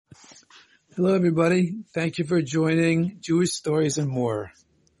Hello, everybody. Thank you for joining Jewish Stories and More.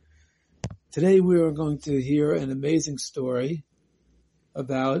 Today we are going to hear an amazing story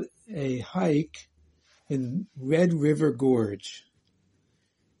about a hike in Red River Gorge.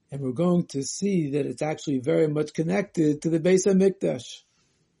 And we're going to see that it's actually very much connected to the Beis HaMikdash.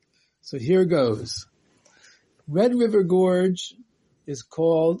 So here goes. Red River Gorge is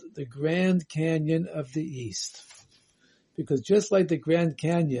called the Grand Canyon of the East, because just like the Grand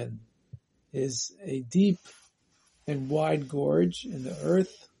Canyon is a deep and wide gorge in the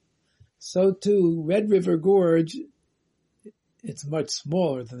earth, so too Red River Gorge, it's much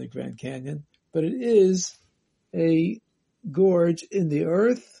smaller than the Grand Canyon, but it is a gorge in the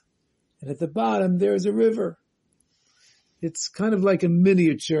earth, and at the bottom there's a river. It's kind of like a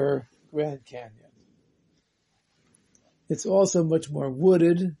miniature Grand Canyon. It's also much more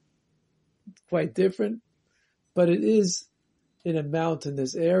wooded, quite different, but it is in a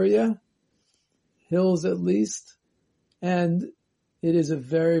mountainous area, hills at least, and it is a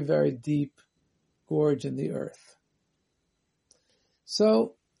very, very deep gorge in the earth.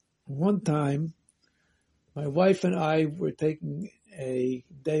 So, one time, my wife and I were taking a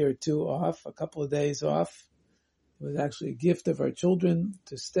day or two off, a couple of days off. It was actually a gift of our children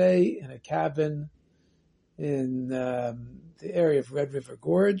to stay in a cabin in the area of Red River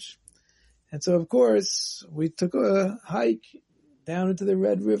Gorge. And so, of course, we took a hike down into the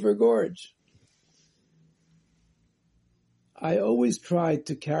Red River Gorge. I always try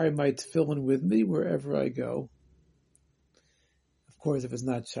to carry my tefillin with me wherever I go. Of course, if it's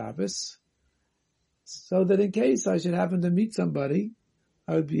not Shabbos, so that in case I should happen to meet somebody,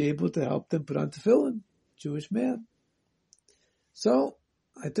 I would be able to help them put on tefillin, Jewish man. So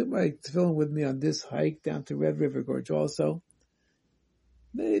I took my tefillin with me on this hike down to Red River Gorge also.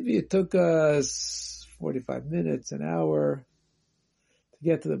 Maybe it took us 45 minutes, an hour to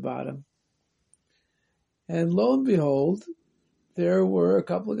get to the bottom. And lo and behold, there were a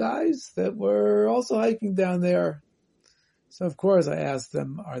couple of guys that were also hiking down there. So of course I asked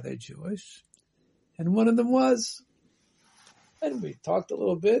them, are they Jewish? And one of them was. And we talked a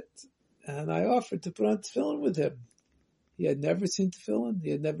little bit, and I offered to put on tefillin with him. He had never seen tefillin.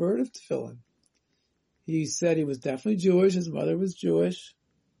 He had never heard of tefillin. He said he was definitely Jewish. His mother was Jewish.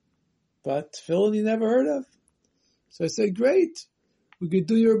 But tefillin he never heard of. So I said, great. We could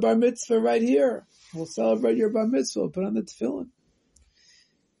do your bar mitzvah right here. We'll celebrate your bar mitzvah. We'll put on the tefillin.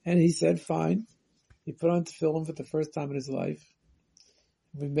 And he said, fine. He put on tefillin for the first time in his life.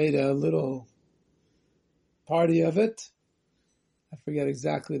 We made a little party of it. I forget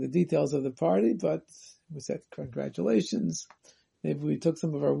exactly the details of the party, but we said congratulations. Maybe we took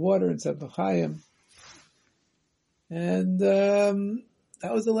some of our water and said l'chaim. And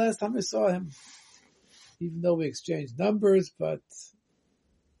that was the last time I saw him. Even though we exchanged numbers, but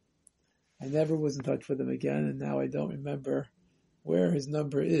I never was in touch with him again, and now I don't remember where his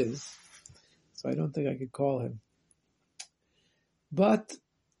number is, so I don't think I could call him. But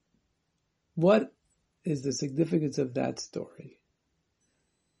what is the significance of that story?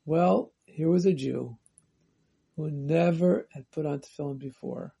 Well, here was a Jew who never had put on tefillin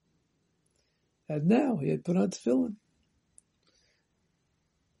before, and now he had put on tefillin.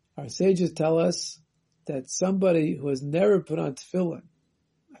 Our sages tell us that somebody who has never put on tefillin,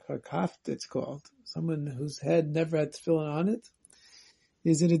 a kaft it's called, someone whose head never had tefillin on it,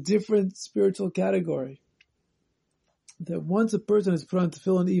 is in a different spiritual category. That once a person has put on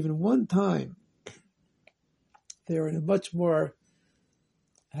tefillin even one time, they're in a much more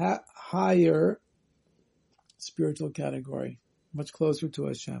higher spiritual category, much closer to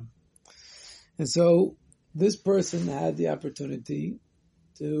Hashem. And so this person had the opportunity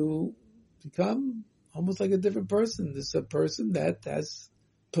to become almost like a different person. This is a person that has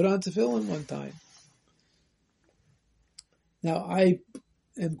put on tefillin one time. Now, I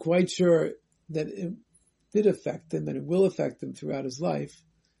am quite sure that it did affect him and it will affect him throughout his life.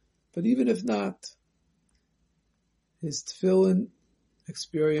 But even if not, his tefillin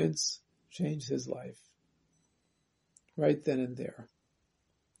experience changed his life right then and there.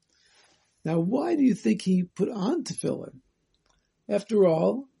 Now, why do you think he put on tefillin? After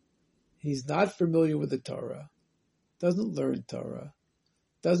all, he's not familiar with the Torah, doesn't learn Torah,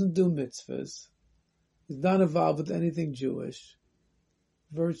 doesn't do mitzvahs, is not involved with anything Jewish,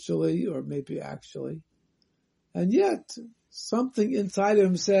 virtually or maybe actually. And yet, something inside of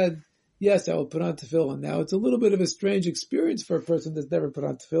him said, yes, I will put on tefillin. Now, it's a little bit of a strange experience for a person that's never put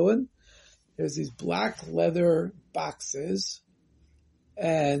on tefillin. There's these black leather boxes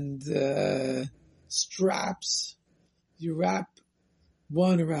and straps. You wrap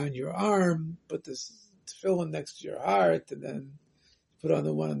one around your arm, put this tefillin next to your heart, and then put on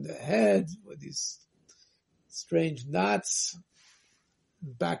the one on the head with these strange knots,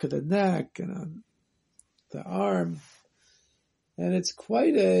 back of the neck and on the arm. And it's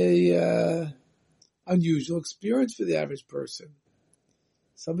quite a unusual experience for the average person.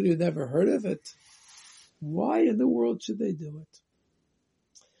 Somebody who never heard of it. Why in the world should they do it?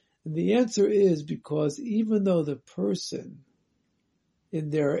 And the answer is because even though the person in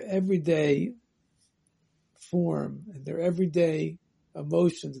their everyday form, in their everyday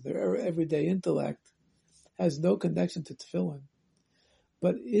emotions, their everyday intellect has no connection to tefillin,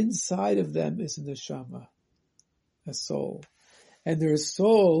 but inside of them is a neshama, a soul. And their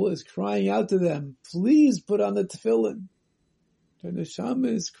soul is crying out to them, please put on the tefillin. Their neshama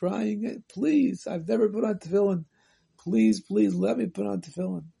is crying, please, I've never put on tefillin. Please, please let me put on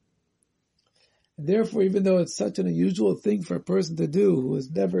tefillin. And therefore, even though it's such an unusual thing for a person to do who has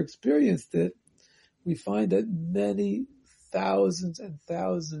never experienced it, we find that many thousands and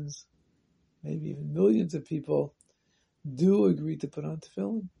thousands, maybe even millions of people do agree to put on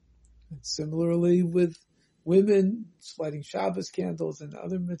tefillin. And similarly with women lighting Shabbos candles and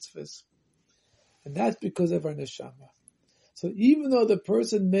other mitzvahs. And that's because of our neshama. So even though the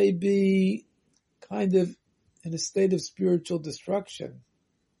person may be kind of in a state of spiritual destruction,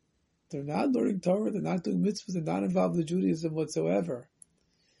 they're not learning Torah, they're not doing mitzvahs, they're not involved in Judaism whatsoever.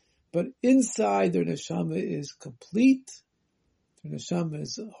 But inside their neshama is complete, their neshama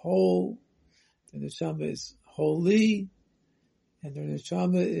is whole, their neshama is holy, and their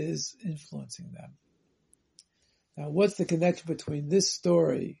neshama is influencing them. Now, what's the connection between this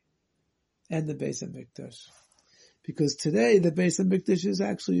story and the Beis HaMikdash? Because today the Beis HaMikdash is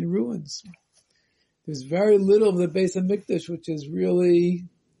actually in ruins. There's very little of the Beis HaMikdash which is really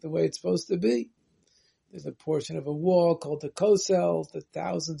the way it's supposed to be. There's a portion of a wall called the Kosel that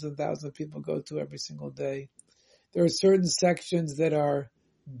thousands and thousands of people go to every single day. There are certain sections that are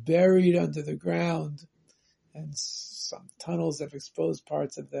buried under the ground and some tunnels have exposed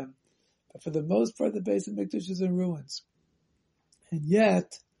parts of them. But for the most part, the Beis HaMikdash is in ruins. And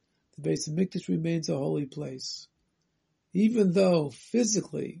yet, the Beis HaMikdash remains a holy place. Even though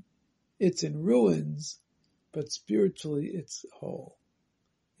physically it's in ruins, but spiritually it's whole.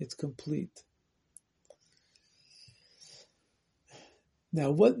 It's complete.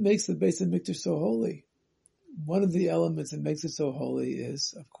 Now, what makes the Beis HaMikdash so holy? One of the elements that makes it so holy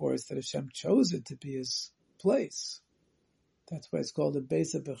is, of course, that Hashem chose it to be His place. That's why it's called the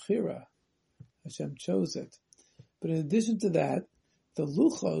Beis HaBechira. Hashem chose it. But in addition to that, the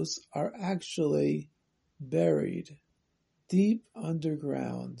luchos are actually buried deep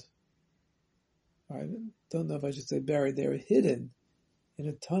underground. I don't know if I should say buried. They're hidden in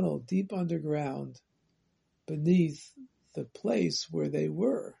a tunnel deep underground beneath the place where they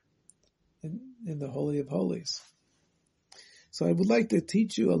were in the Holy of Holies. So I would like to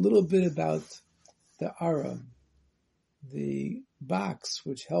teach you a little bit about the Aron, the box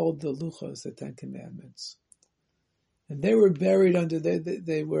which held the luchos, the Ten Commandments. And they were buried under,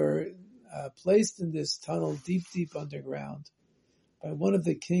 they were placed in this tunnel deep, deep underground by one of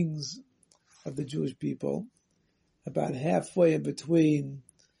the kings of the Jewish people, about halfway in between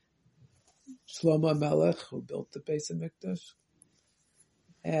Shlomo Melech, who built the Beis HaMikdash,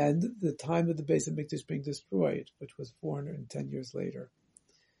 and the time of the Beis HaMikdash being destroyed, which was 410 years later.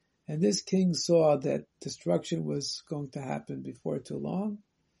 And this king saw that destruction was going to happen before too long,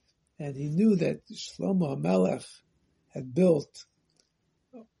 and he knew that Shlomo Melech had built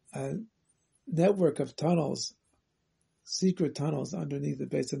a network of tunnels, secret tunnels underneath the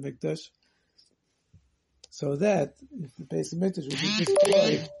Beis HaMikdash, so that if the Beis HaMikdash would be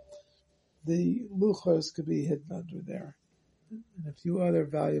destroyed, the luchos could be hidden under there, and a few other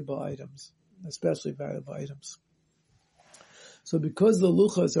valuable items, especially valuable items. So because the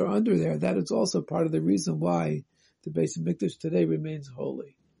luchos are under there, that is also part of the reason why the Beis HaMikdash today remains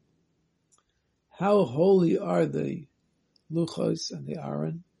holy. How holy are the luchos and the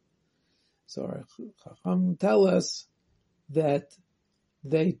Aron? So our Chacham tell us that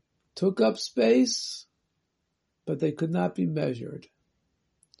they took up space, but they could not be measured.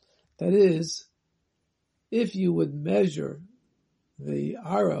 That is, if you would measure the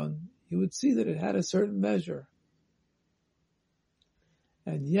Aron, you would see that it had a certain measure.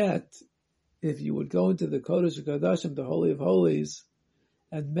 And yet, if you would go into the Kodesh HaKodashim, the Holy of Holies,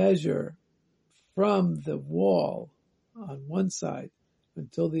 and measure from the wall on one side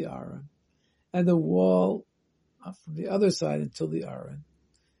until the Aron, and the wall from the other side until the Aron,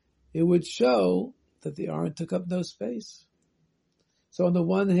 it would show that the Aron took up no space. So on the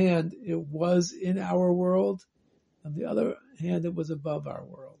one hand, it was in our world. On the other hand, it was above our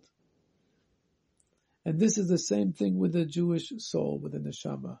world. And this is the same thing with the Jewish soul, with the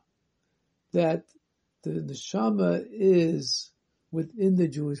neshama, that the neshama is within the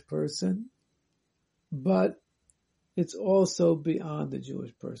Jewish person, but it's also beyond the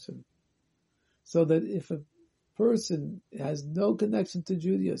Jewish person. So that if a person has no connection to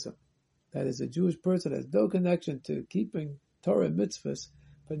Judaism, that is, a Jewish person has no connection to keeping Torah and mitzvahs,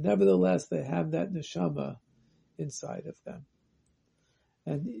 but nevertheless they have that neshama inside of them.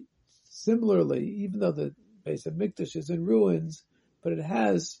 And similarly, even though the Beis HaMikdash is in ruins, but it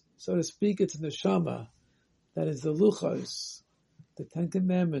has, so to speak, its neshama, that is the luchos, the Ten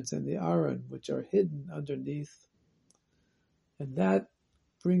Commandments and the Aron, which are hidden underneath. And that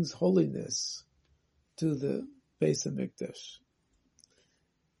brings holiness to the Beis HaMikdash.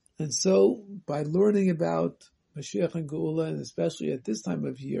 And so, by learning about Mashiach and Geula, and especially at this time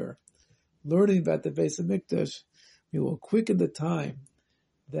of year, learning about the Beis HaMikdash, we will quicken the time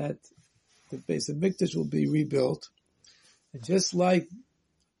that the Beis HaMikdash will be rebuilt. And just like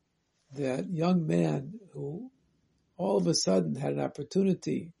that young man who all of a sudden had an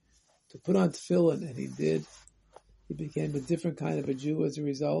opportunity to put on tefillin, and he did, he became a different kind of a Jew as a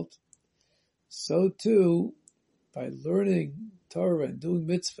result. So too, by learning Torah and doing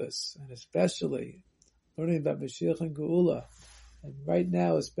mitzvahs, and especially learning about Mashiach and Geula, and right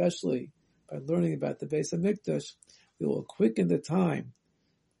now especially by learning about the Beis HaMikdash, we will quicken the time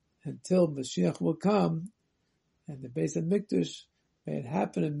until Mashiach will come, and the Beis HaMikdash may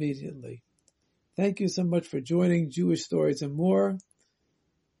happen immediately. Thank you so much for joining Jewish Stories and More,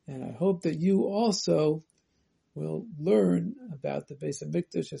 and I hope that you also will learn about the Beis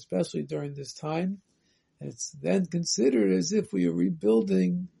HaMikdash, especially during this time. And it's then considered as if we are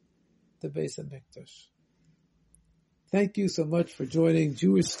rebuilding the Beis HaMikdash. Thank you so much for joining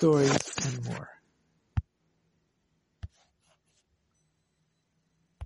Jewish Stories and More.